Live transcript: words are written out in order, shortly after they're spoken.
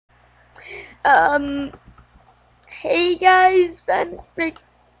Um, hey guys, Ben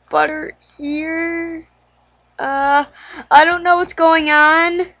McButter here. I don't know what's going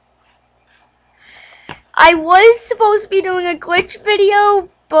on. I was supposed to be doing a glitch video,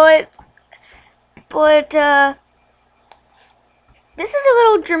 but, this is a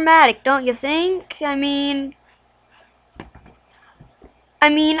little dramatic, don't you think? I mean,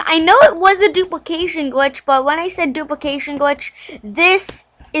 I know it was a duplication glitch, but when I said duplication glitch, this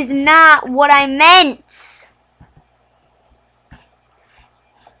is not what I meant.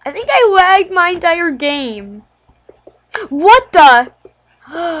 I think I lagged my entire game. What the?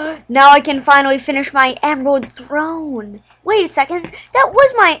 Now I can finally finish my Emerald Throne. Wait a second. That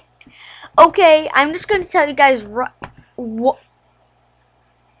was my... Okay, I'm just going to tell you guys... What?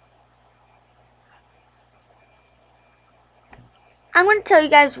 I'm going to tell you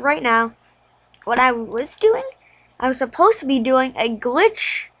guys right now what I was doing. I was supposed to be doing a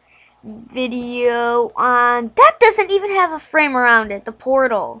glitch video on... That doesn't even have a frame around it, the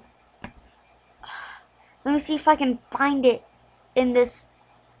portal. Let me see if I can find it in this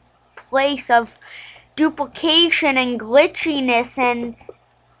place of duplication and glitchiness and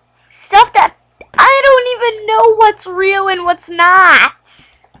stuff that I don't even know what's real and what's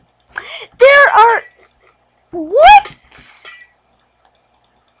not. There are... What?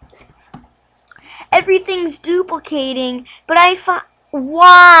 Everything's duplicating, but I find...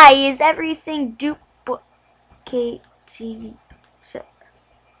 Why is everything duplicating?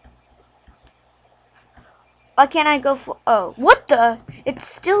 Why can't I go for... Oh, what the? It's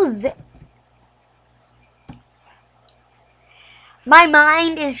still there. My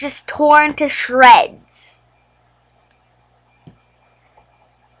mind is just torn to shreds.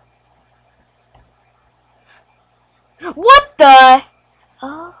 What the?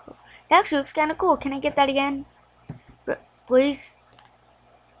 Oh, that actually looks kind of cool. Can I get that again? Please?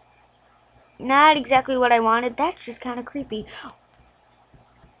 Not exactly what I wanted. That's just kind of creepy.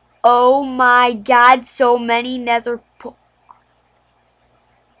 Oh my god, so many nether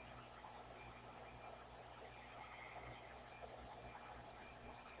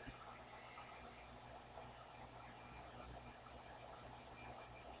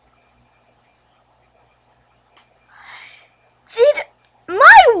Did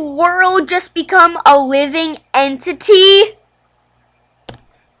my world just become a living entity?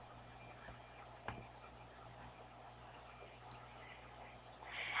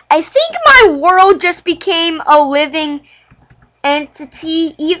 I think my world just became a living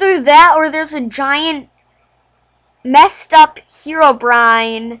entity. Either that or there's a giant messed up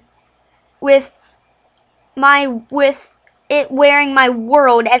Herobrine with it wearing my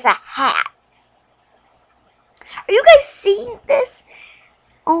world as a hat. Are you guys seeing this?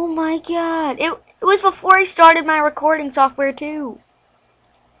 Oh my god. It was before I started my recording software too.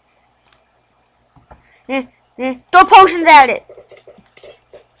 Throw potions at it.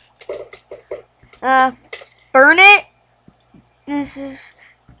 Burn it? This is...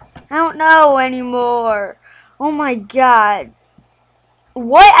 I don't know anymore. Oh my god.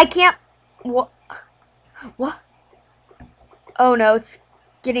 What? I can't... What? What? Oh no, it's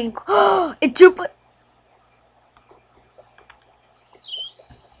getting... It duplicate...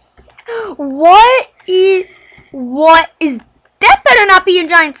 What is... That better not be a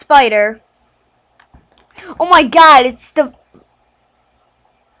giant spider. Oh my god, it's the...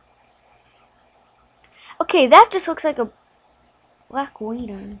 Okay, that just looks like a black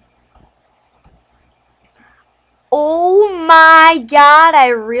wiener. Oh my god, I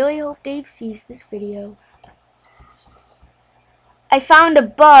really hope Dave sees this video. I found a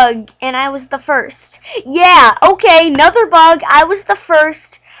bug and I was the first. Yeah, okay, another bug. I was the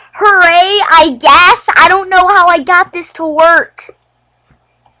first. Hooray, I guess. I don't know how I got this to work.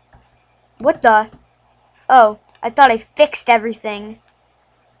 What the? Oh, I thought I fixed everything.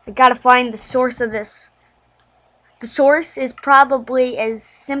 I gotta find the source of this. The source is probably as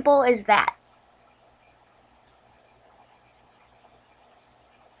simple as that.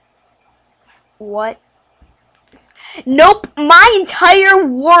 What? Nope, my entire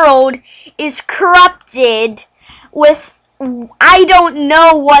world is corrupted with I don't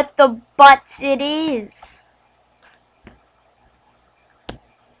know what the butts it is.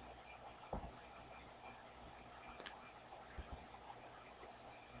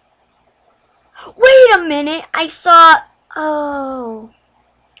 Wait a minute, I saw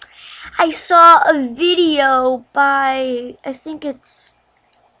a video by, I think it's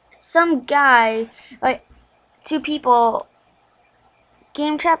some guy, like 2 people,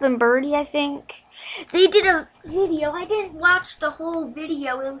 Game Trap and Birdie, I think. They did a video. I didn't watch the whole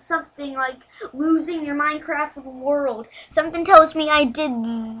video. It was something like losing your Minecraft world. Something tells me I did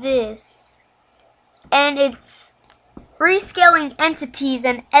this. and it's rescaling entities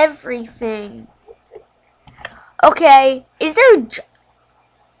and everything. Okay, is there...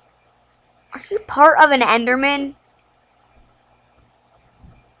 Are you part of an Enderman?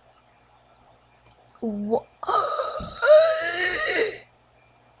 What?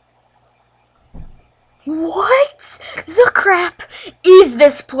 What the crap is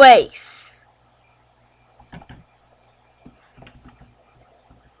this place?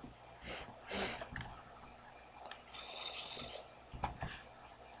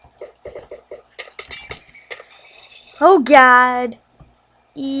 Oh God.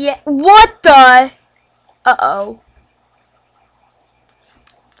 Yeah, what the? Uh-oh.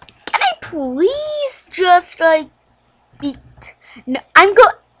 Can I please just, like, be... No,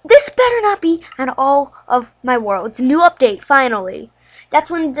 this better not be on all of my worlds. New update, finally.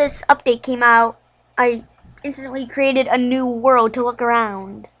 That's when this update came out. I instantly created a new world to look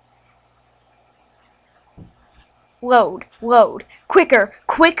around. Load, load. Quicker,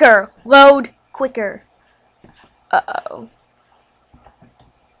 quicker. Load, quicker. Uh-oh.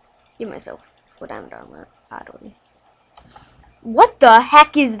 Give myself what I'm done with, oddly. What the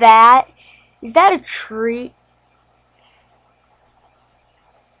heck is that? Is that a tree?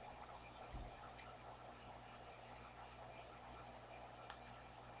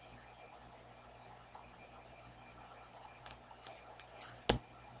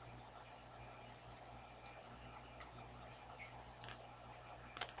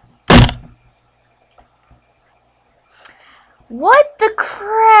 What the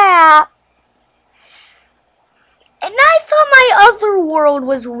crap? And I thought my other world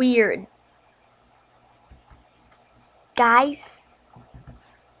was weird. Guys.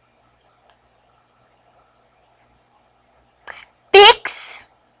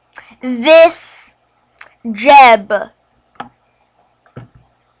 Fix.This.Jeb.